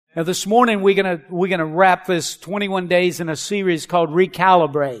Now this morning we're gonna wrap this 21 days in a series called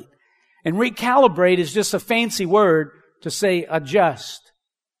Recalibrate. And recalibrate is just a fancy word to say adjust,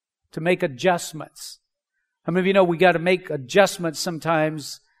 to make adjustments. How many of you know we got to make adjustments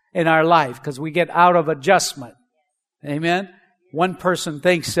sometimes in our life because we get out of adjustment? Amen? One person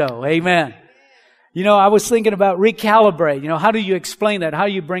thinks so. Amen. You know, I was thinking about recalibrate. You know, how do you explain that? How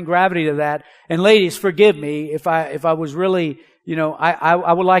do you bring gravity to that? And ladies, forgive me if I was really, you know,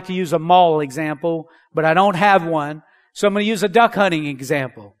 I would like to use a mall example, but I don't have one. So I'm going to use a duck hunting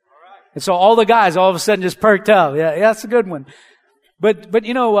example. And so all the guys all of a sudden just perked up. Yeah, that's a good one. But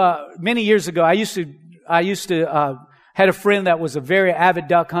you know, many years ago, I used to had a friend that was a very avid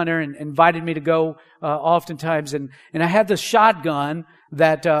duck hunter and invited me to go oftentimes, and I had this shotgun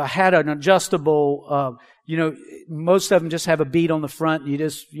that had an adjustable. You know, most of them just have a bead on the front. You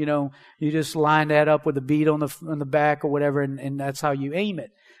just line that up with a bead on the back or whatever, and that's how you aim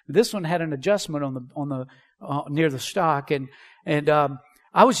it. This one had an adjustment on the near the stock, and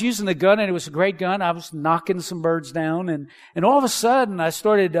I was using the gun, and it was a great gun. I was knocking some birds down, and all of a sudden I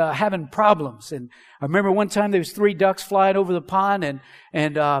started having problems. And I remember one time there was 3 ducks flying over the pond,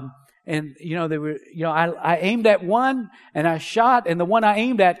 and you know, they were, you know, I aimed at one and I shot, and the one I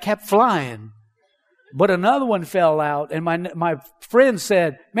aimed at kept flying, but another one fell out. And my friend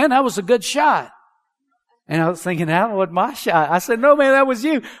said, "Man, that was a good shot." And I was thinking, "That was my shot." I said, "No, man, that was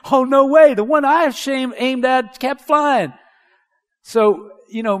you." "Oh, no way! The one I aimed at kept flying." So,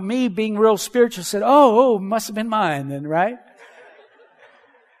 you know, me being real spiritual said, oh, must have been mine then, right?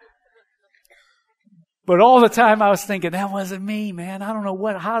 But all the time I was thinking, that wasn't me, man. I don't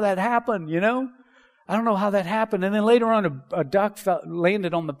know how that happened, you know? I don't know how that happened. And then later on, a duck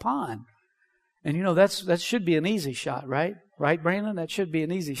landed on the pond. And you know, that should be an easy shot, right? Right, Brandon? That should be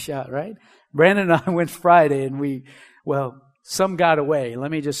an easy shot, right? Brandon and I went Friday, and some got away. Let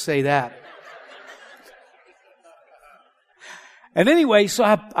me just say that. And anyway, so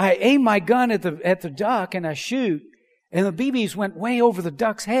I aim my gun at the duck and I shoot, and the BBs went way over the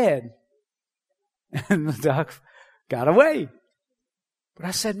duck's head. And the duck got away. But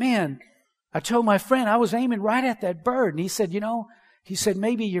I said, man, I told my friend I was aiming right at that bird. And he said, you know,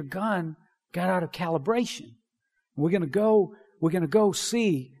 maybe your gun got out of calibration. We're going to go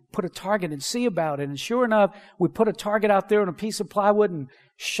put a target and see about it. And sure enough, we put a target out there on a piece of plywood and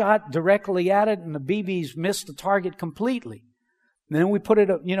shot directly at it, and the BBs missed the target completely. And then we put it,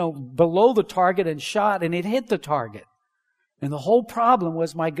 you know, below the target and shot, and it hit the target. And the whole problem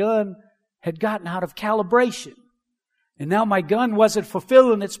was my gun had gotten out of calibration. And now my gun wasn't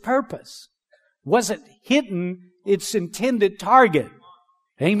fulfilling its purpose. Wasn't hitting its intended target.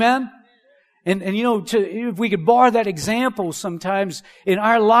 Amen? And you know, if we could borrow that example, sometimes in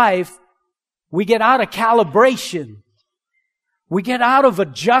our life, we get out of calibration. We get out of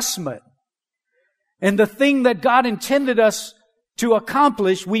adjustment. And the thing that God intended us to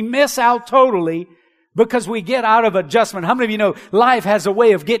accomplish, we miss out totally because we get out of adjustment. How many of you know life has a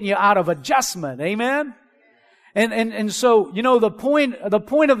way of getting you out of adjustment? Amen? And so, you know, the point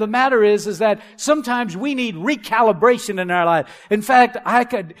of the matter is that sometimes we need recalibration in our life. In fact,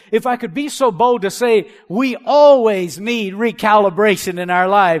 if I could be so bold to say, we always need recalibration in our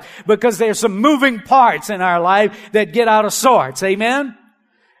life because there's some moving parts in our life that get out of sorts. Amen?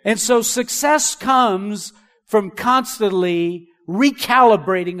 And so success comes from constantly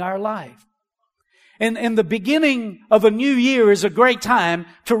recalibrating our life. And the beginning of a new year is a great time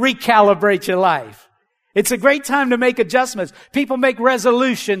to recalibrate your life. It's a great time to make adjustments. People make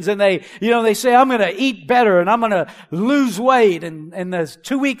resolutions and they say, I'm going to eat better and I'm going to lose weight. And the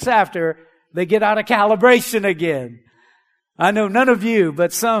 2 weeks after, they get out of calibration again. I know none of you,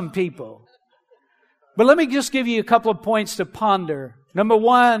 but some people. But let me just give you a couple of points to ponder. Number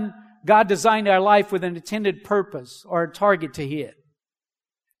one, God designed our life with an intended purpose or a target to hit.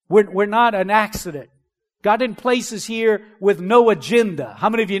 We're not an accident. God didn't place us here with no agenda. How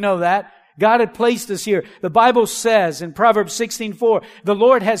many of you know that? God had placed us here. The Bible says in Proverbs 16:4, the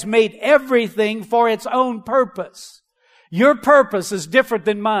Lord has made everything for its own purpose. Your purpose is different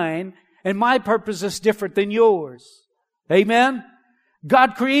than mine, and my purpose is different than yours. Amen?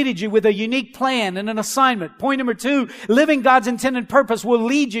 God created you with a unique plan and an assignment. Point number 2, living God's intended purpose will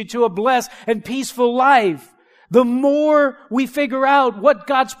lead you to a blessed and peaceful life. The more we figure out what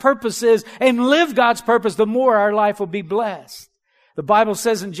God's purpose is and live God's purpose, the more our life will be blessed. The Bible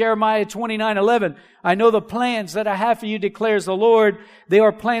says in Jeremiah 29:11, I know the plans that I have for you, declares the Lord. They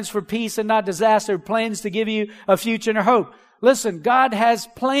are plans for peace and not disaster, plans to give you a future and a hope. Listen, God has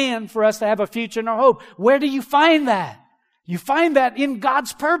planned for us to have a future and a hope. Where do you find that? You find that in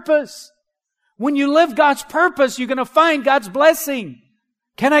God's purpose. When you live God's purpose, you're going to find God's blessing.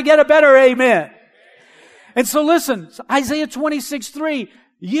 Can I get a better amen? And so listen, Isaiah 26:3,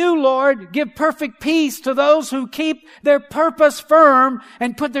 you, Lord, give perfect peace to those who keep their purpose firm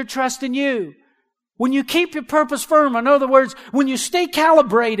and put their trust in you. When you keep your purpose firm, in other words, when you stay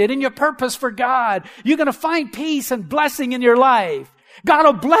calibrated in your purpose for God, you're going to find peace and blessing in your life. God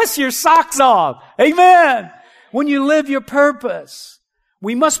will bless your socks off. Amen. When you live your purpose,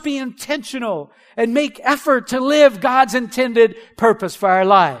 we must be intentional and make effort to live God's intended purpose for our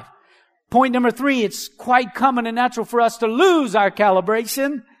life. Point number 3, it's quite common and natural for us to lose our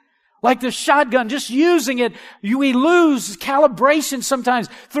calibration. Like the shotgun, just using it, we lose calibration sometimes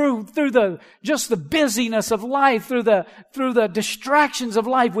through the busyness of life, through the distractions of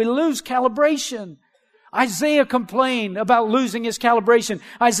life. We lose calibration. Isaiah complained about losing his calibration.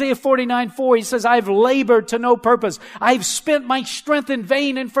 Isaiah 49:4, he says, I've labored to no purpose. I've spent my strength in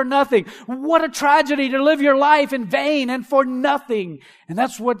vain and for nothing. What a tragedy to live your life in vain and for nothing. And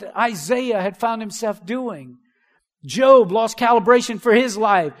that's what Isaiah had found himself doing. Job lost calibration for his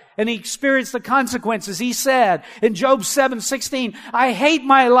life, and he experienced the consequences. He said in Job 7:16, I hate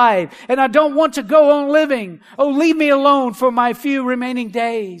my life, and I don't want to go on living. Oh, leave me alone for my few remaining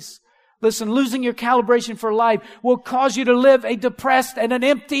days. Listen, losing your calibration for life will cause you to live a depressed and an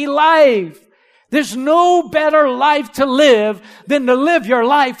empty life. There's no better life to live than to live your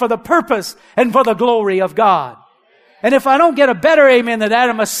life for the purpose and for the glory of God. And if I don't get a better amen than that,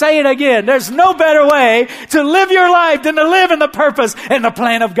 I'm going to say it again. There's no better way to live your life than to live in the purpose and the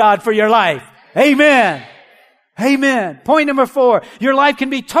plan of God for your life. Amen. Amen. Point number 4, your life can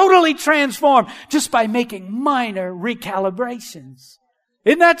be totally transformed just by making minor recalibrations.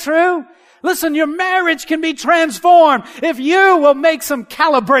 Isn't that true? Listen, your marriage can be transformed if you will make some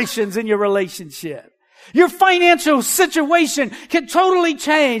calibrations in your relationship. Your financial situation can totally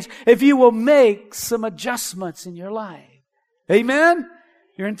change if you will make some adjustments in your life. Amen?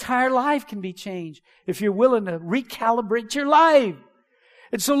 Your entire life can be changed if you're willing to recalibrate your life.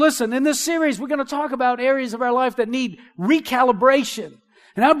 And so listen, in this series, we're going to talk about areas of our life that need recalibration.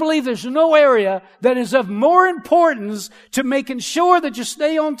 And I believe there's no area that is of more importance to making sure that you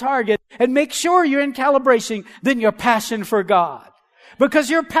stay on target and make sure you're in calibration than your passion for God. Because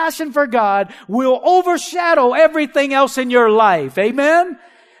your passion for God will overshadow everything else in your life. Amen?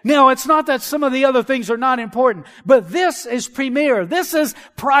 Now, it's not that some of the other things are not important, but this is premier. This is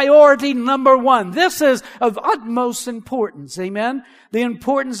priority number 1. This is of utmost importance. Amen? The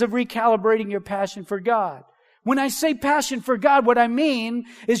importance of recalibrating your passion for God. When I say passion for God, what I mean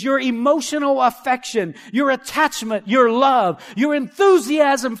is your emotional affection, your attachment, your love, your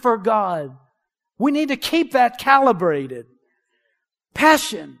enthusiasm for God. We need to keep that calibrated.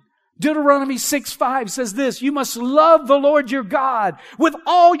 Passion. Deuteronomy 6:5 says this, you must love the Lord your God with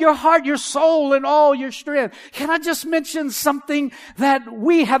all your heart, your soul, and all your strength. Can I just mention something that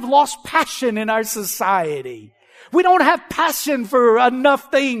we have lost passion in our society? We don't have passion for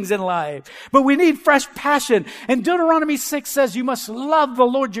enough things in life, but we need fresh passion. And Deuteronomy 6 says you must love the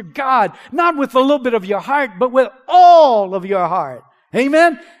Lord your God, not with a little bit of your heart, but with all of your heart.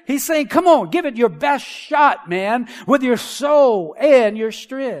 Amen? He's saying, come on, give it your best shot, man, with your soul and your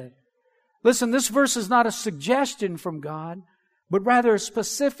strength. Listen, this verse is not a suggestion from God, but rather a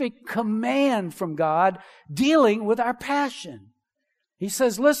specific command from God dealing with our passion. He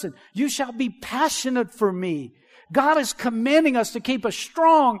says, listen, you shall be passionate for me. God is commanding us to keep a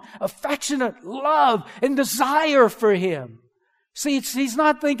strong, affectionate love and desire for Him. See, He's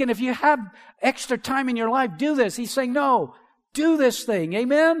not thinking if you have extra time in your life, do this. He's saying, no, do this thing.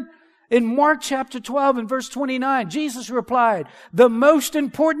 Amen? In Mark chapter 12 and verse 29, Jesus replied, the most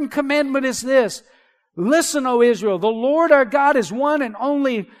important commandment is this. Listen, O Israel, the Lord our God is one and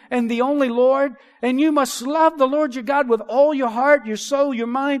the only Lord, and you must love the Lord your God with all your heart, your soul, your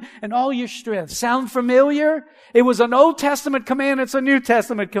mind, and all your strength. Sound familiar? It was an Old Testament command, it's a New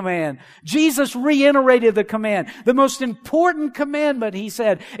Testament command. Jesus reiterated the command. The most important commandment, he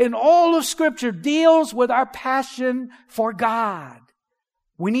said, in all of Scripture deals with our passion for God.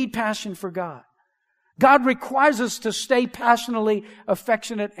 We need passion for God. God requires us to stay passionately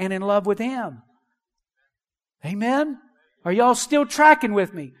affectionate and in love with Him. Amen? Are y'all still tracking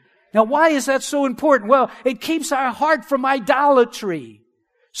with me? Now, why is that so important? Well, it keeps our heart from idolatry.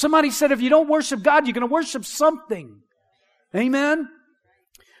 Somebody said if you don't worship God, you're going to worship something. Amen?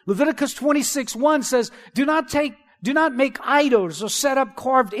 Leviticus 26:1 says, do not make idols or set up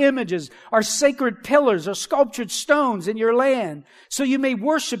carved images or sacred pillars or sculptured stones in your land so you may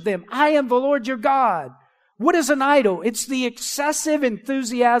worship them. I am the Lord your God. What is an idol? It's the excessive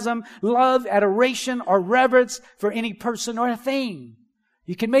enthusiasm, love, adoration, or reverence for any person or a thing.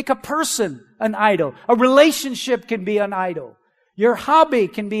 You can make a person an idol. A relationship can be an idol. Your hobby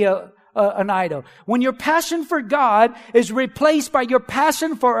can be an idol. When your passion for God is replaced by your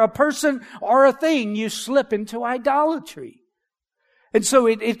passion for a person or a thing, you slip into idolatry. And so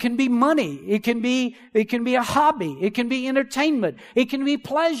it can be money. It can be a hobby. It can be entertainment. It can be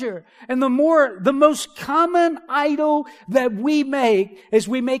pleasure. And the most common idol that we make is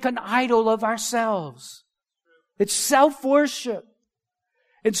we make an idol of ourselves. It's self-worship.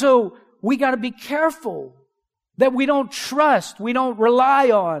 And so we got to be careful that we don't trust, we don't rely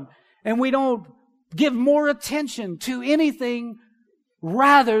on, and we don't give more attention to anything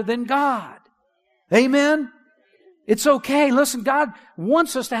rather than God. Amen? It's okay. Listen, God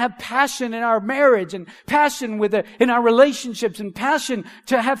wants us to have passion in our marriage and passion in our relationships and passion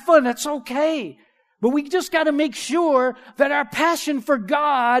to have fun. That's okay. But we just got to make sure that our passion for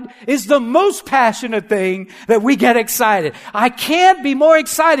God is the most passionate thing that we get excited. I can't be more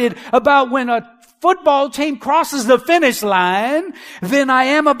excited about when a football team crosses the finish line than I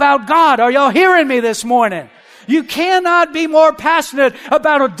am about God. Are y'all hearing me this morning? You cannot be more passionate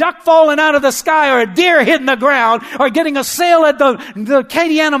about a duck falling out of the sky or a deer hitting the ground or getting a sale at the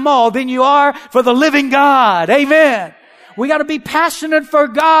Acadiana Mall than you are for the living God. Amen. We got to be passionate for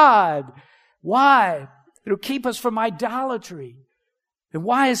God. Why? It'll keep us from idolatry. And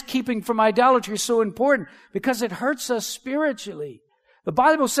why is keeping from idolatry so important? Because it hurts us spiritually. The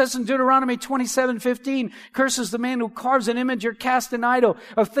Bible says in Deuteronomy 27:15, curses the man who carves an image or casts an idol,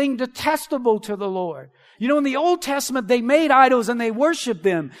 a thing detestable to the Lord. You know, in the Old Testament, they made idols and they worshiped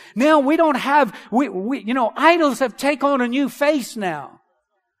them. Now we don't have, idols have taken on a new face now.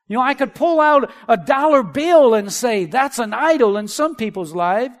 You know, I could pull out a dollar bill and say, that's an idol in some people's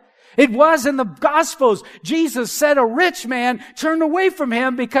life. It was in the Gospels. Jesus said a rich man turned away from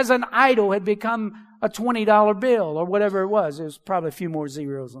him because an idol had become a $20 bill or whatever it was. There's probably a few more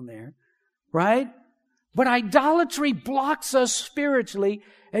zeros on there, right? But idolatry blocks us spiritually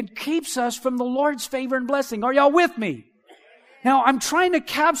and keeps us from the Lord's favor and blessing. Are y'all with me? Now, I'm trying to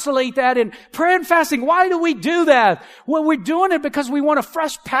encapsulate that in prayer and fasting. Why do we do that? Well, we're doing it because we want a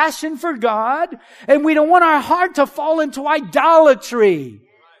fresh passion for God, and we don't want our heart to fall into idolatry.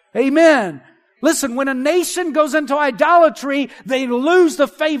 Amen. Listen, when a nation goes into idolatry, they lose the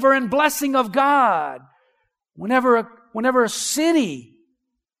favor and blessing of God. Whenever a city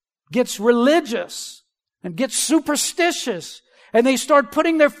gets religious and gets superstitious, and they start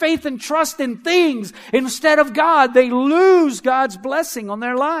putting their faith and trust in things instead of God, they lose God's blessing on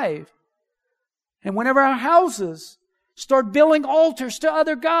their life. And whenever our houses start building altars to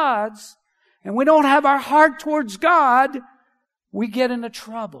other gods, and we don't have our heart towards God, we get into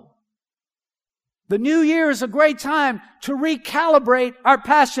trouble. The new year is a great time to recalibrate our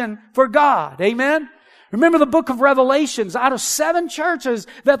passion for God. Amen? Remember the book of Revelations. Out of 7 churches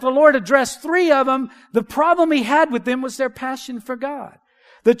that the Lord addressed, 3 of them, the problem He had with them was their passion for God.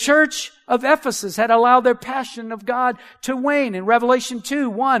 The church of Ephesus had allowed their passion of God to wane. In Revelation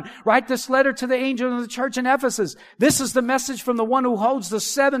 2:1, write this letter to the angel of the church in Ephesus. This is the message from the one who holds the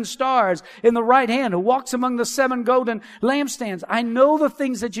 7 stars in the right hand, who walks among the 7 golden lampstands. I know the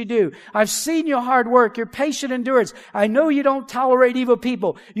things that you do. I've seen your hard work, your patient endurance. I know you don't tolerate evil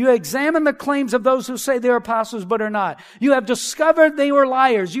people. You examine the claims of those who say they're apostles but are not. You have discovered they were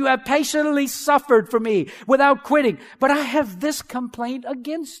liars. You have patiently suffered for me without quitting. But I have this complaint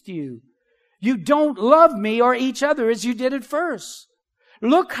against you. You don't love me or each other as you did at first.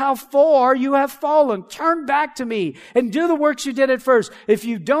 Look how far you have fallen. Turn back to me and do the works you did at first. If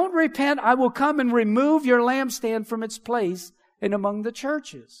you don't repent, I will come and remove your lampstand from its place and among the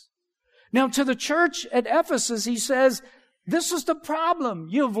churches. Now, to the church at Ephesus, he says, this is the problem.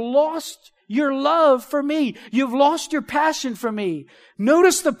 You've lost your love for me. You've lost your passion for me.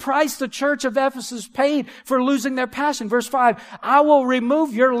 Notice the price the church of Ephesus paid for losing their passion. Verse 5, I will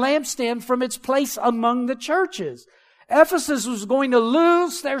remove your lampstand from its place among the churches. Ephesus was going to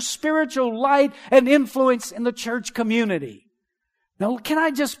lose their spiritual light and influence in the church community. Now, can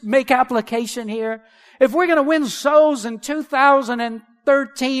I just make application here? If we're going to win souls in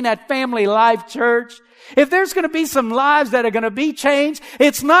 2013 at Family Life Church, if there's going to be some lives that are going to be changed,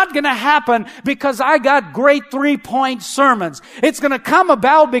 it's not going to happen because I got great 3-point sermons. It's going to come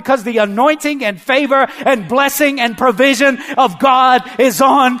about because the anointing and favor and blessing and provision of God is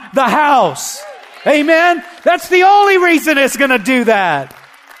on the house. Amen? That's the only reason it's going to do that.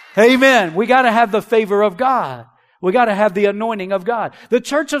 Amen. We got to have the favor of God. We got to have the anointing of God. The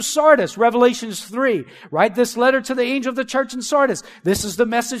church of Sardis, Revelations 3. Write this letter to the angel of the church in Sardis. This is the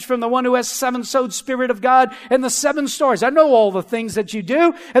message from the one who has 7-souled Spirit of God and the 7 stars. I know all the things that you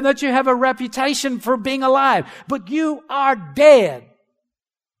do and that you have a reputation for being alive, but you are dead.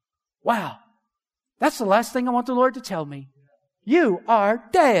 Wow. That's the last thing I want the Lord to tell me. you are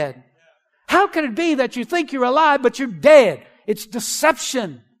dead. How can it be that you think you're alive, but you're dead? It's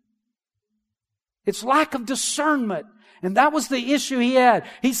deception. It's lack of discernment. And that was the issue he had.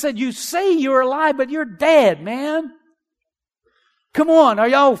 He said, you say you're alive, but you're dead, man. Come on, are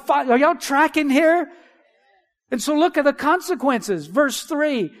y'all tracking here? And so look at the consequences. Verse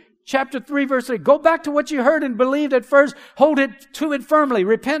 3, chapter 3, verse 3. Go back to what you heard and believed at first. Hold it to it firmly.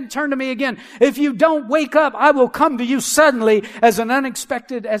 Repent and turn to me again. If you don't wake up, I will come to you suddenly as an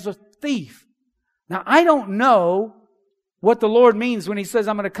unexpected, as a thief. Now, I don't know what the Lord means when He says,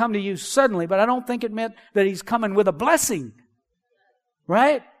 I'm going to come to you suddenly, but I don't think it meant that He's coming with a blessing.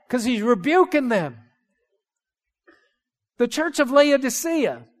 Right? Because He's rebuking them. The church of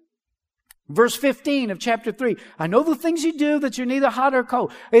Laodicea, verse 15 of chapter 3. I know the things you do, that you're neither hot or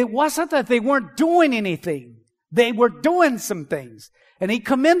cold. It wasn't that they weren't doing anything. They were doing some things. And He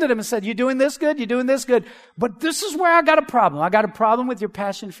commended them and said, you're doing this good, you're doing this good. But this is where I got a problem. I got a problem with your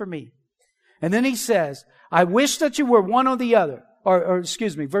passion for me. And then He says, I wish that you were one or the other. Or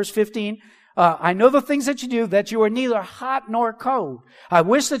excuse me, verse 15. I know the things that you do, that you are neither hot nor cold. I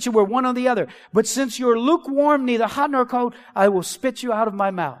wish that you were one or the other. But since you're lukewarm, neither hot nor cold, I will spit you out of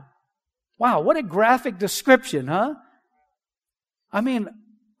my mouth. Wow, what a graphic description, huh? I mean,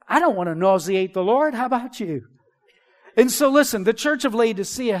 I don't want to nauseate the Lord. How about you? And so listen, the church of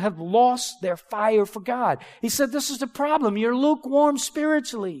Laodicea have lost their fire for God. He said, this is the problem. You're lukewarm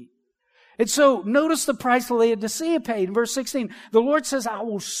spiritually. And so notice the price Laodicea paid. In verse 16, the Lord says, I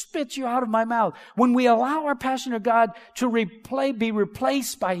will spit you out of my mouth. When we allow our passion of God to be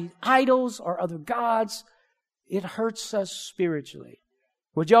replaced by idols or other gods, it hurts us spiritually.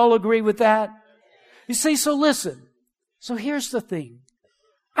 Would y'all agree with that? You see, so listen. So here's the thing.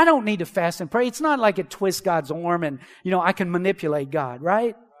 I don't need to fast and pray. It's not like it twists God's arm and, I can manipulate God,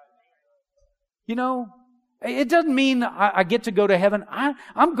 right? It doesn't mean I get to go to heaven.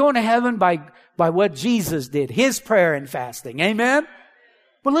 I'm going to heaven by what Jesus did, His prayer and fasting. Amen?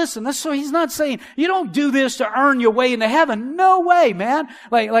 But listen, so He's not saying, you don't do this to earn your way into heaven. No way, man.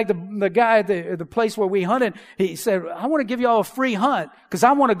 Like the guy at the place where we hunted, he said, I want to give you all a free hunt because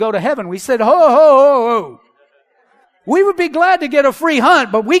I want to go to heaven. We said, ho, ho, ho, ho. We would be glad to get a free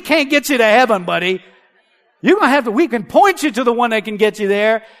hunt, but we can't get you to heaven, buddy. You're going to have to, we can point you to the one that can get you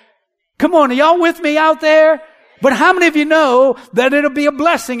there. Come on, are y'all with me out there? But how many of you know that it'll be a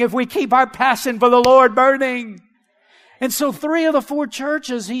blessing if we keep our passion for the Lord burning? And so 3 of the 4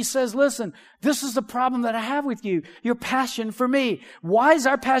 churches, he says, listen, this is the problem that I have with you. Your passion for me. Why is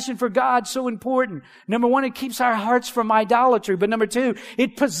our passion for God so important? Number 1, it keeps our hearts from idolatry. But number 2,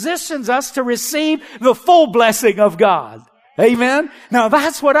 it positions us to receive the full blessing of God. Amen. Now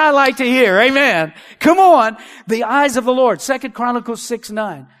that's what I like to hear. Amen. Come on. The eyes of the Lord. 2 Chronicles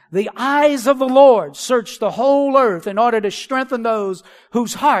 6:9. The eyes of the Lord search the whole earth in order to strengthen those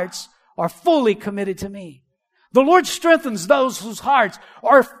whose hearts are fully committed to me. The Lord strengthens those whose hearts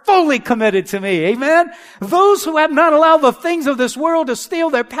are fully committed to me. Amen. Those who have not allowed the things of this world to steal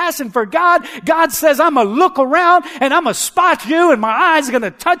their passion for God, God says, I'm going to look around and I'm going to spot you and my eyes are going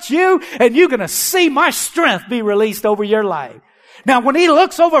to touch you and you're going to see my strength be released over your life. Now, when He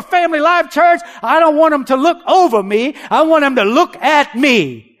looks over Family Life Church, I don't want Him to look over me. I want Him to look at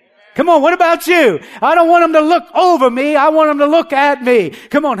me. Come on, what about you? I don't want Him to look over me. I want Him to look at me.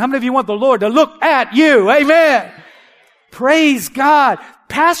 Come on, how many of you want the Lord to look at you? Amen. Praise God.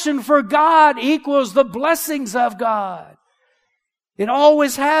 Passion for God equals the blessings of God. It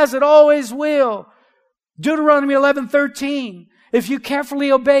always has, it always will. Deuteronomy 11:13. If you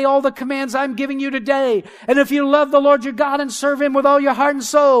carefully obey all the commands I'm giving you today, and if you love the Lord your God and serve Him with all your heart and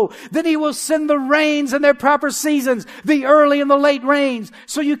soul, then He will send the rains in their proper seasons, the early and the late rains,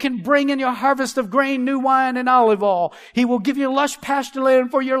 so you can bring in your harvest of grain, new wine, and olive oil. He will give you lush pasture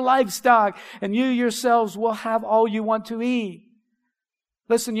land for your livestock, and you yourselves will have all you want to eat.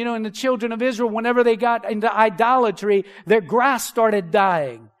 Listen, in the children of Israel, whenever they got into idolatry, their grass started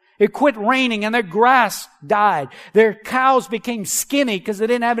dying. It quit raining and their grass died. Their cows became skinny because they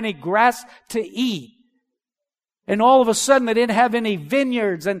didn't have any grass to eat. And all of a sudden they didn't have any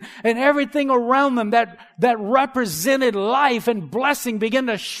vineyards and everything around them that represented life and blessing began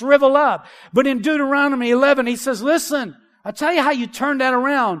to shrivel up. But in Deuteronomy 11, He says, listen, I'll tell you how you turn that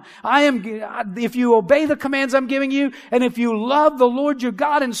around. If you obey the commands I'm giving you, and if you love the Lord your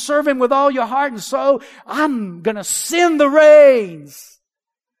God and serve Him with all your heart and soul, I'm going to send the rains.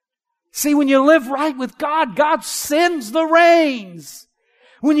 See, when you live right with God, God sends the rains.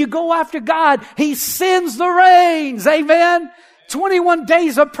 When you go after God, He sends the rains. Amen. 21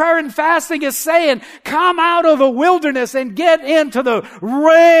 days of prayer and fasting is saying, come out of the wilderness and get into the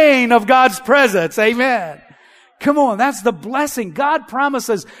rain of God's presence. Amen. Come on, that's the blessing. God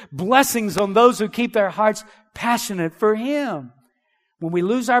promises blessings on those who keep their hearts passionate for Him. When we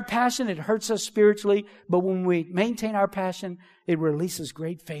lose our passion, it hurts us spiritually. But when we maintain our passion, it releases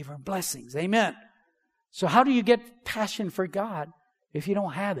great favor and blessings. Amen. So how do you get passion for God if you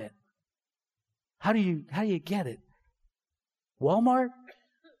don't have it? How do you get it? Walmart?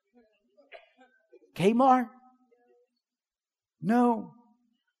 Kmart? No.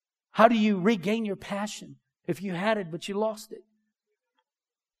 How do you regain your passion if you had it but you lost it?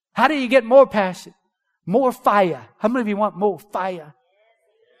 How do you get more passion? More fire. How many of you want more fire?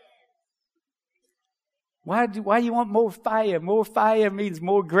 Why do you want more fire? More fire means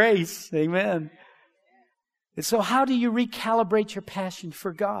more grace. Amen. And so how do you recalibrate your passion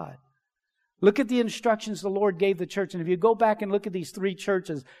for God? Look at the instructions the Lord gave the church. And if you go back and look at these 3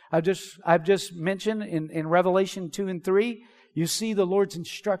 churches I've just mentioned in Revelation 2 and 3, you see the Lord's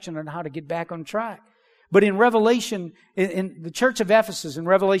instruction on how to get back on track. But in Revelation, in the church of Ephesus, in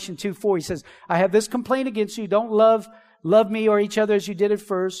Revelation 2:4, He says, I have this complaint against you. Don't love me or each other as you did at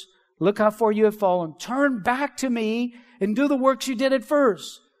first. Look how far you have fallen. Turn back to me and do the works you did at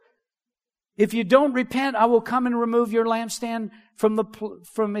first. If you don't repent, I will come and remove your lampstand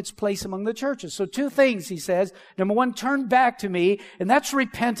from its place among the churches. So 2 things, He says. Number 1, turn back to me, and that's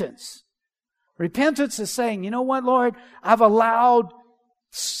repentance. Repentance is saying, you know what, Lord? I've allowed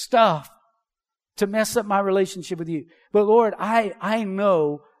stuff to mess up my relationship with you. But Lord, I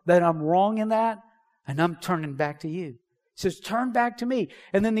know that I'm wrong in that, and I'm turning back to you. He says, turn back to me.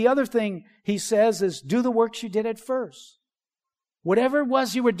 And then the other thing He says is, do the works you did at first. Whatever it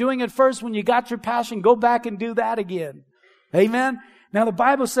was you were doing at first when you got your passion, go back and do that again. Amen? Now the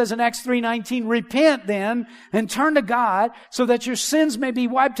Bible says in Acts 3:19, repent then and turn to God so that your sins may be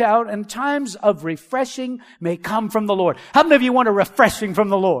wiped out and times of refreshing may come from the Lord. How many of you want a refreshing from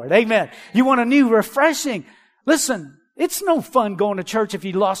the Lord? Amen. You want a new refreshing. Listen, it's no fun going to church if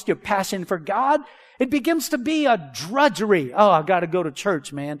you lost your passion for God. It begins to be a drudgery. Oh, I got to go to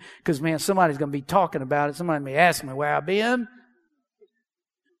church, man, because, man, somebody's going to be talking about it. Somebody may ask me where I've been.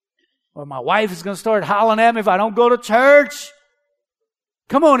 Or my wife is going to start hollering at me if I don't go to church.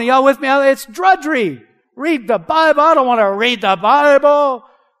 Come on, are y'all with me? It's drudgery. Read the Bible. I don't want to read the Bible.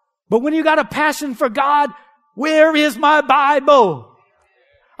 But when you got a passion for God, where is my Bible?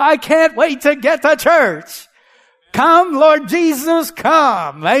 I can't wait to get to church. Come, Lord Jesus,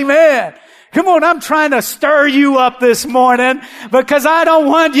 come. Amen. Come on, I'm trying to stir you up this morning because I don't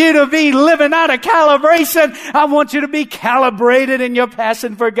want you to be living out of calibration. I want you to be calibrated in your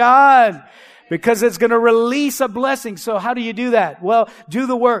passion for God because it's going to release a blessing. So how do you do that? Well, do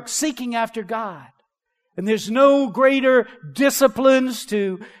the work, seeking after God. And there's no greater disciplines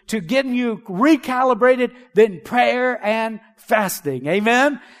to getting you recalibrated than prayer and fasting.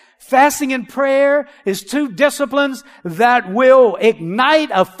 Amen? Fasting and prayer is 2 disciplines that will ignite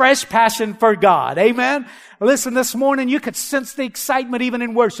a fresh passion for God. Amen? Listen, this morning you could sense the excitement even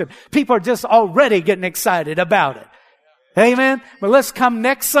in worship. People are just already getting excited about it. Amen? But let's come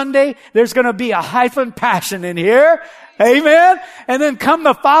next Sunday. There's going to be a hyphen passion in here. Amen? And then come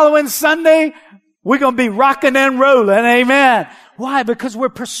the following Sunday, we're going to be rocking and rolling. Amen? Why? Because we're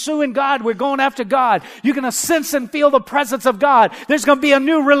pursuing God. We're going after God. You're going to sense and feel the presence of God. There's going to be a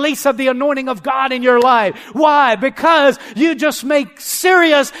new release of the anointing of God in your life. Why? Because you just make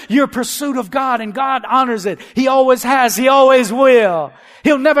serious your pursuit of God, and God honors it. He always has. He always will.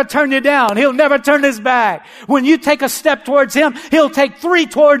 He'll never turn you down. He'll never turn His back. When you take a step towards Him, He'll take 3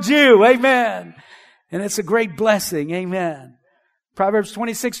 towards you. Amen. And it's a great blessing. Amen. Proverbs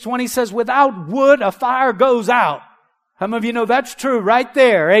 26:20 says, without wood, a fire goes out. How many of you know that's true right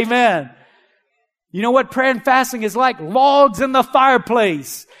there? Amen. You know what prayer and fasting is like? Logs in the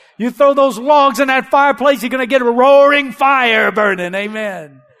fireplace. You throw those logs in that fireplace, you're going to get a roaring fire burning.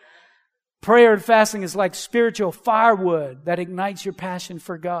 Amen. Prayer and fasting is like spiritual firewood that ignites your passion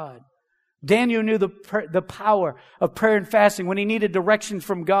for God. Daniel knew the power of prayer and fasting when he needed direction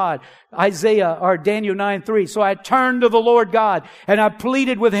from God. Daniel 9:3. So I turned to the Lord God and I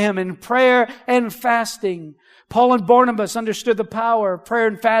pleaded with Him in prayer and fasting. Paul and Barnabas understood the power of prayer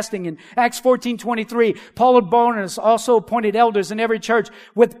and fasting. In Acts 14:23, Paul and Barnabas also appointed elders in every church.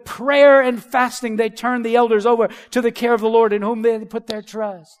 With prayer and fasting, they turned the elders over to the care of the Lord in whom they had put their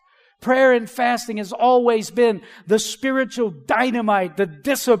trust. Prayer and fasting has always been the spiritual dynamite, the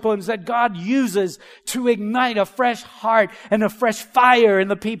disciplines that God uses to ignite a fresh heart and a fresh fire in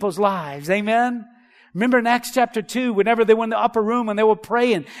the people's lives. Amen? Remember in Acts chapter 2, whenever they were in the upper room and they were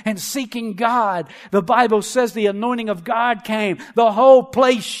praying and seeking God, the Bible says the anointing of God came. The whole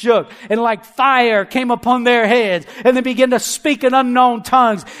place shook, and like fire came upon their heads, and they began to speak in unknown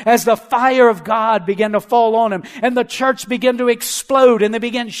tongues as the fire of God began to fall on them. And the church began to explode, and they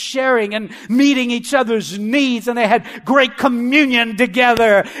began sharing and meeting each other's needs, and they had great communion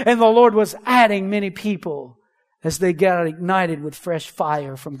together. And the Lord was adding many people as they got ignited with fresh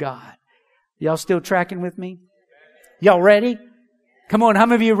fire from God. Y'all still tracking with me? Y'all ready? Come on, how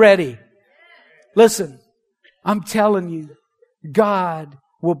many of you ready? Listen, I'm telling you, God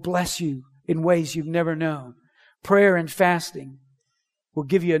will bless you in ways you've never known. Prayer and fasting will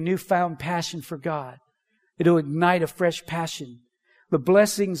give you a newfound passion for God. It'll ignite a fresh passion. The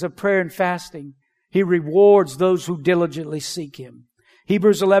blessings of prayer and fasting, He rewards those who diligently seek Him.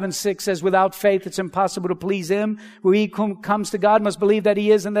 Hebrews 11:6 says, without faith it's impossible to please Him. He who comes to God must believe that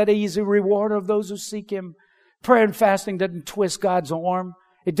He is, and that He is a rewarder of those who seek Him. Prayer and fasting doesn't twist God's arm.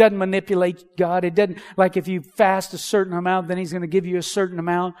 It doesn't manipulate God. It doesn't, like if you fast a certain amount, then He's going to give you a certain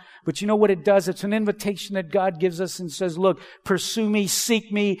amount. But you know what it does? It's an invitation that God gives us and says, look, pursue me,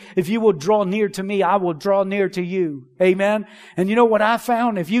 seek me. If you will draw near to me, I will draw near to you. Amen. And you know what I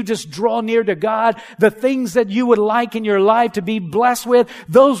found? If you just draw near to God, the things that you would like in your life to be blessed with,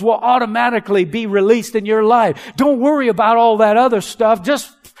 those will automatically be released in your life. Don't worry about all that other stuff.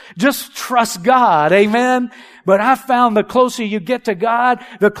 Just trust God. Amen. But I found the closer you get to God,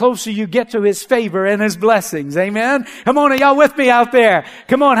 the closer you get to His favor and His blessings. Amen. Come on, are y'all with me out there?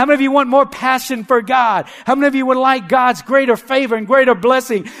 Come on. How many of you want more passion for God? How many of you would like God's greater favor and greater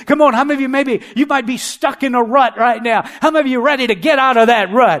blessing? Come on. How many of you you might be stuck in a rut right now? How many of you are ready to get out of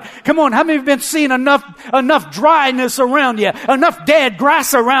that rut? Come on. How many of you have been seeing enough dryness around you, enough dead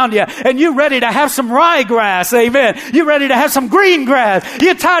grass around you, and you ready to have some ryegrass? Amen. You ready to have some green grass?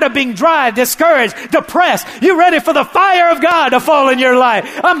 You're tired of being dry, discouraged, depressed. You're ready for the fire of God to fall in your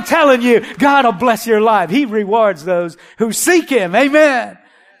life. I'm telling you, God will bless your life. He rewards those who seek Him. Amen.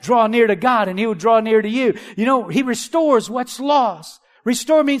 Draw near to God and He will draw near to you. You know, He restores what's lost.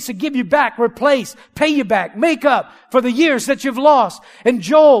 Restore means to give you back, replace, pay you back, make up for the years that you've lost. And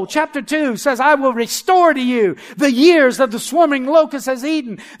Joel chapter 2 says, I will restore to you the years that the swarming locust has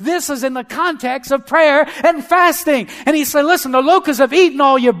eaten. This is in the context of prayer and fasting. And He said, listen, the locusts have eaten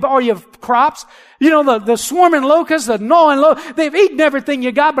all your crops. You know, the swarming locusts, the gnawing locusts, they've eaten everything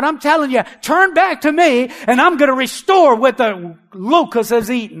you got, but I'm telling you, turn back to me and I'm going to restore what the locust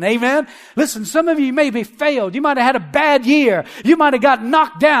has eaten. Amen. Listen, some of you maybe failed. You might have had a bad year. You might have got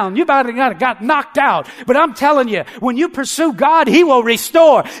knocked down. You might have got knocked out. But I'm telling you, when you pursue God, He will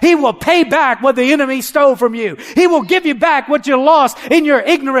restore. He will pay back what the enemy stole from you. He will give you back what you lost in your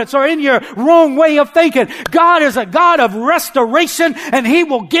ignorance or in your wrong way of thinking. God is a God of restoration, and He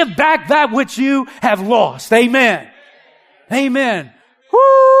will give back that which you have lost. Amen. Amen. Woo!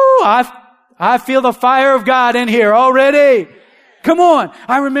 I feel the fire of God in here already. Come on.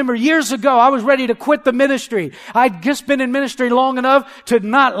 I remember years ago, I was ready to quit the ministry. I'd just been in ministry long enough to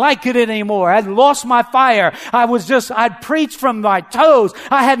not like it anymore. I'd lost my fire. I'd preached from my toes.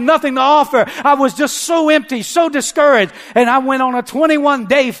 I had nothing to offer. I was just so empty, so discouraged. And I went on a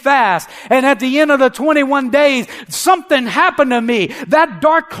 21-day fast. And at the end of the 21 days, something happened to me. That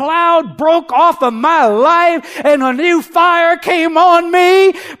dark cloud broke off of my life and a new fire came on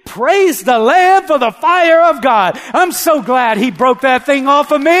me. Praise the Lamb for the fire of God. I'm so glad He broke that thing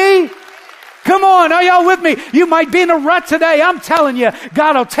off of me. Come on, are y'all with me? You might be in a rut today. I'm telling you,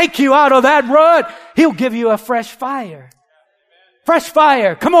 God will take you out of that rut. He'll give you a fresh fire. Fresh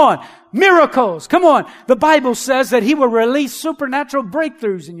fire. Come on. Miracles. Come on. The Bible says that He will release supernatural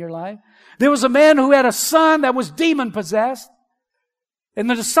breakthroughs in your life. There was a man who had a son that was demon possessed. And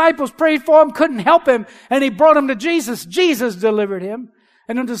the disciples prayed for him, couldn't help him, and he brought him to Jesus. Jesus delivered him.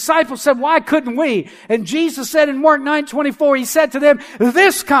 And the disciples said, why couldn't we? And Jesus said in Mark 9:24, He said to them,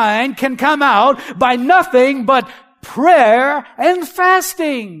 this kind can come out by nothing but prayer and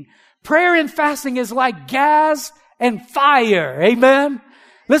fasting. Prayer and fasting is like gas and fire. Amen.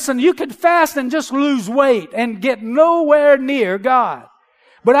 Listen, you can fast and just lose weight and get nowhere near God.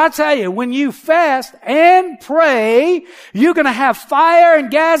 But I tell you, when you fast and pray, you're going to have fire and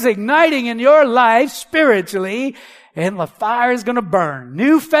gas igniting in your life spiritually. And the fire is going to burn.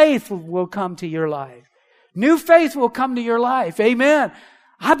 New faith will come to your life. New faith will come to your life. Amen.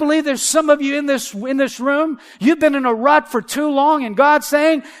 I believe there's some of you in this room, you've been in a rut for too long, and God's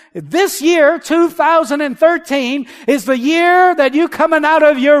saying, this year, 2013, is the year that you're coming out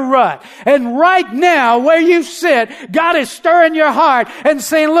of your rut. And right now, where you sit, God is stirring your heart and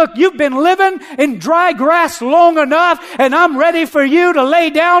saying, look, you've been living in dry grass long enough, and I'm ready for you to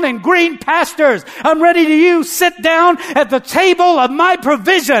lay down in green pastures. I'm ready to you sit down at the table of my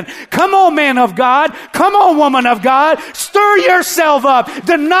provision. Come on, man of God. Come on, woman of God. Stir yourself up.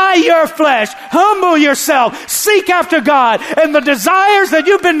 Deny your flesh. Humble yourself. Seek after God. And the desires that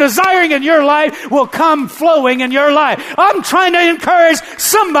you've been desiring in your life will come flowing in your life. I'm trying to encourage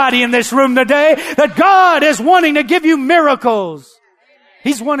somebody in this room today that God is wanting to give you miracles.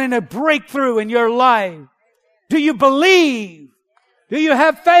 He's wanting a breakthrough in your life. Do you believe? Do you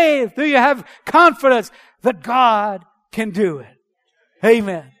have faith? Do you have confidence that God can do it?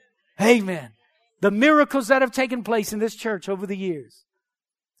 Amen. Amen. The miracles that have taken place in this church over the years.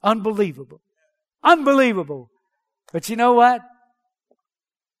 Unbelievable. Unbelievable. But you know what?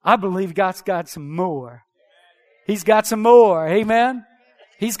 I believe God's got some more. He's got some more. Amen?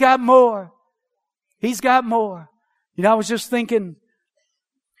 He's got more. He's got more. You know, I was just thinking,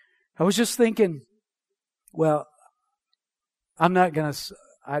 well, I'm not going to,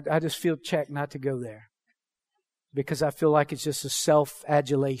 I just feel checked not to go there. Because I feel like it's just a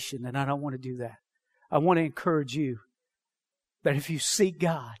self-adulation, and I don't want to do that. I want to encourage you that if you seek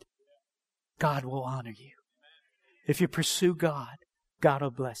God, God will honor you. If you pursue God, God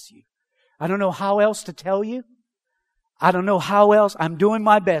will bless you. I don't know how else to tell you. I don't know how else. I'm doing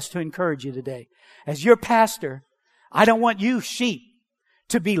my best to encourage you today. As your pastor, I don't want you sheep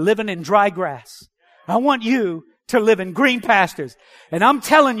to be living in dry grass. I want you to live in green pastures. And I'm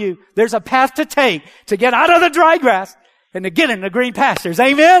telling you, there's a path to take to get out of the dry grass and to get in the green pastures.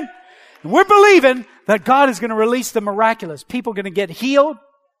 Amen? And we're believing that God is going to release the miraculous. People are going to get healed.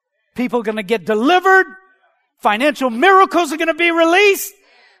 People are going to get delivered. Financial miracles are going to be released.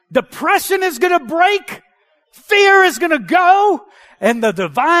 Depression is going to break. Fear is going to go. And the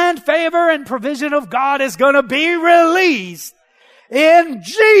divine favor and provision of God is going to be released. In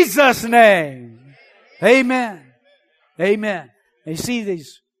Jesus' name. Amen. Amen. And you see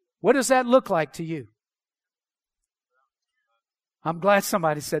these, what does that look like to you? I'm glad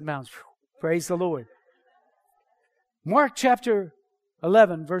somebody said mountains. Praise the Lord. Mark chapter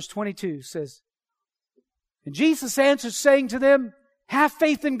 11, verse 22 says, and Jesus answered, saying to them, have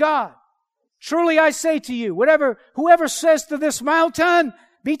faith in God. Truly I say to you, whoever says to this mountain,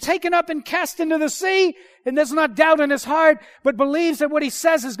 be taken up and cast into the sea, and does not doubt in his heart, but believes that what he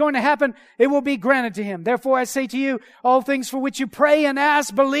says is going to happen, it will be granted to him. Therefore I say to you, all things for which you pray and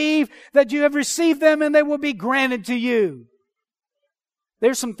ask, believe that you have received them, and they will be granted to you.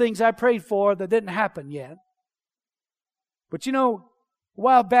 There's some things I prayed for that didn't happen yet. But you know, a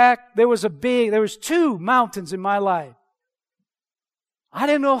while back, there was two mountains in my life. I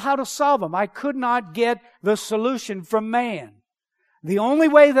didn't know how to solve them. I could not get the solution from man. The only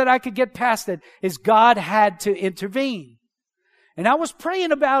way that I could get past it is God had to intervene. And I was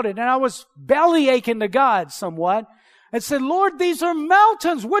praying about it, and I was belly aching to God somewhat, and said, Lord, these are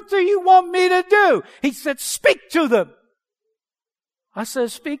mountains. What do you want me to do? He said, speak to them. I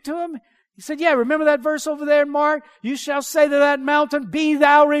said, speak to them? He said, yeah, remember that verse over there, Mark? You shall say to that mountain, be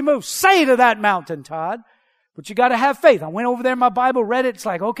thou removed. Say to that mountain, Todd. But you got to have faith. I went over there in my Bible, read it. It's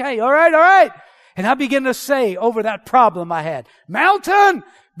like, okay, all right. And I began to say over that problem I had, mountain,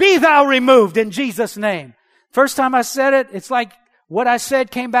 be thou removed in Jesus' name. First time I said it, it's like what I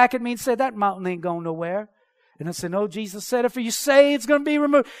said came back at me and said, that mountain ain't going nowhere. And I said, no, Jesus said, if you say it's going to be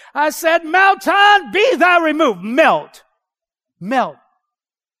removed. I said, mountain, be thou removed. Melt.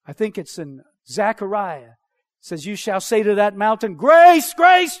 I think it's in Zechariah. It says, you shall say to that mountain, grace,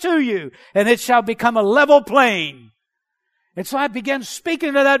 grace to you, and it shall become a level plain. And so I began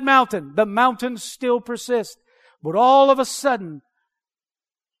speaking to that mountain. The mountain still persists. But all of a sudden,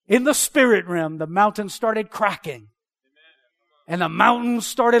 in the spirit realm, the mountain started cracking. And the mountain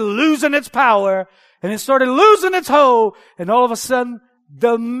started losing its power. And it started losing its hold. And all of a sudden,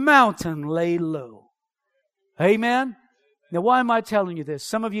 the mountain lay low. Amen? Now, why am I telling you this?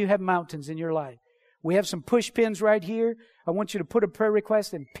 Some of you have mountains in your life. We have some push pins right here. I want you to put a prayer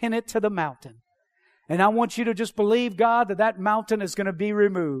request and pin it to the mountain. And I want you to just believe, God, that mountain is going to be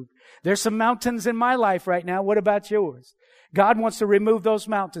removed. There's some mountains in my life right now. What about yours? God wants to remove those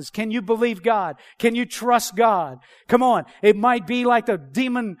mountains. Can you believe God? Can you trust God? Come on. It might be like a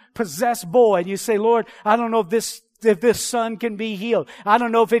demon-possessed boy. And you say, Lord, I don't know if this son can be healed. I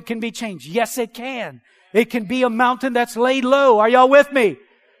don't know if it can be changed. Yes, it can. It can be a mountain that's laid low. Are y'all with me?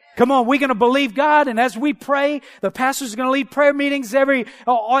 Come on, we're going to believe God, and as we pray, the pastor's going to lead prayer meetings every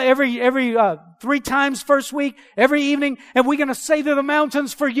 3 times first week, every evening, and we're going to say to the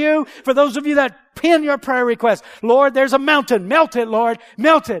mountains for you, for those of you that pin your prayer request, Lord, there's a mountain, melt it, Lord,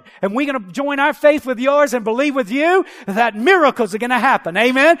 melt it. And we're going to join our faith with yours and believe with you that miracles are going to happen.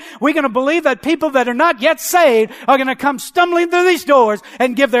 Amen. We're going to believe that people that are not yet saved are going to come stumbling through these doors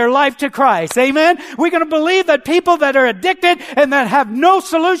and give their life to Christ. Amen. We're going to believe that people that are addicted and that have no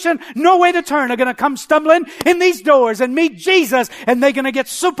solution, no way to turn, are going to come stumbling in these doors and meet Jesus, and they're going to get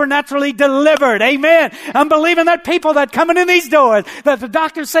supernaturally delivered. Amen. I'm believing that people that come in these doors, that the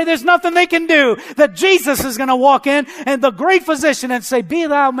doctors say there's nothing they can do, that Jesus is going to walk in and the great physician and say, be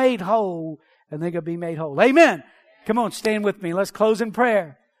thou made whole, and they're going to be made whole. Amen. Come on, stand with me. Let's close in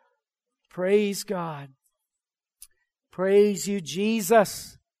prayer. Praise God. Praise you,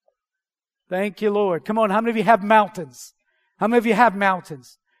 Jesus. Thank you, Lord. Come on, how many of you have mountains? How many of you have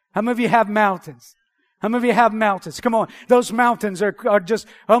mountains? How many of you have mountains? How many of you have mountains? Come on. Those mountains are just,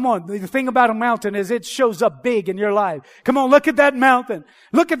 come on. The thing about a mountain is it shows up big in your life. Come on, look at that mountain.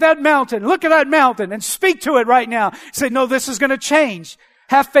 Look at that mountain. Look at that mountain and speak to it right now. Say, no, this is going to change.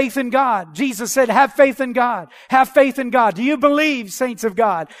 Have faith in God. Jesus said, have faith in God. Have faith in God. Do you believe, saints of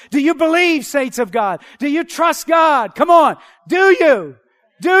God? Do you believe, saints of God? Do you trust God? Come on. Do you?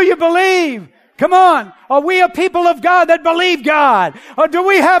 Do you believe? Come on. Are we a people of God that believe God? Or do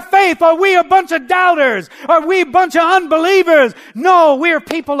we have faith? Are we a bunch of doubters? Are we a bunch of unbelievers? No, we are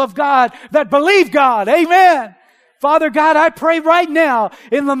people of God that believe God. Amen. Father God, I pray right now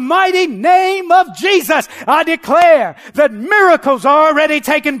in the mighty name of Jesus, I declare that miracles are already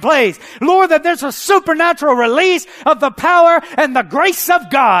taking place. Lord, that there's a supernatural release of the power and the grace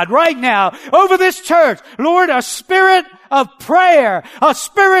of God right now over this church. Lord, a spirit of prayer, a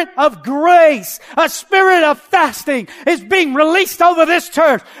spirit of grace, a spirit of fasting is being released over this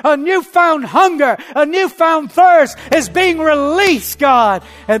church. A newfound hunger, a newfound thirst is being released, God.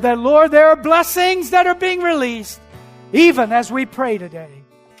 And that, Lord, there are blessings that are being released even as we pray today.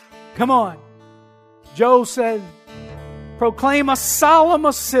 Come on. Joe said, proclaim a solemn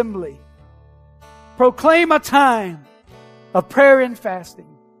assembly. Proclaim a time of prayer and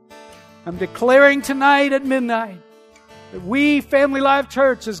fasting. I'm declaring tonight at midnight that we, Family Life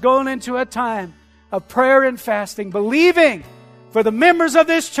Church, is going into a time of prayer and fasting, believing for the members of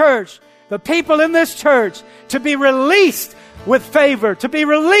this church, the people in this church, to be released with favor, to be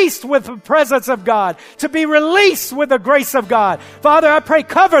released with the presence of God, to be released with the grace of God. Father, I pray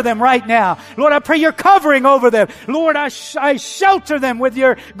cover them right now. Lord, I pray your covering over them. Lord, I shelter them with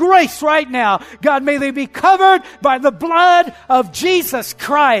your grace right now. God, may they be covered by the blood of Jesus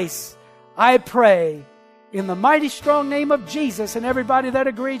Christ. I pray in the mighty strong name of Jesus. And everybody that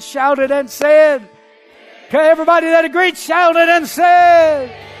agreed shouted and said, okay, everybody that agreed shouted and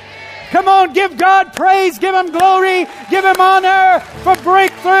said, come on, give God praise, give Him glory, give Him honor for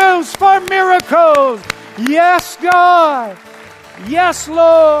breakthroughs, for miracles. Yes, God. Yes,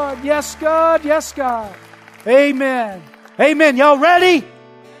 Lord. Yes, God. Yes, God. Amen. Amen. Y'all ready?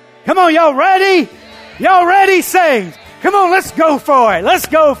 Come on, y'all ready? Y'all ready, saints? Come on, let's go for it. Let's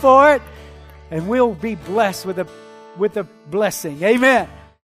go for it. And we'll be blessed with a blessing. Amen.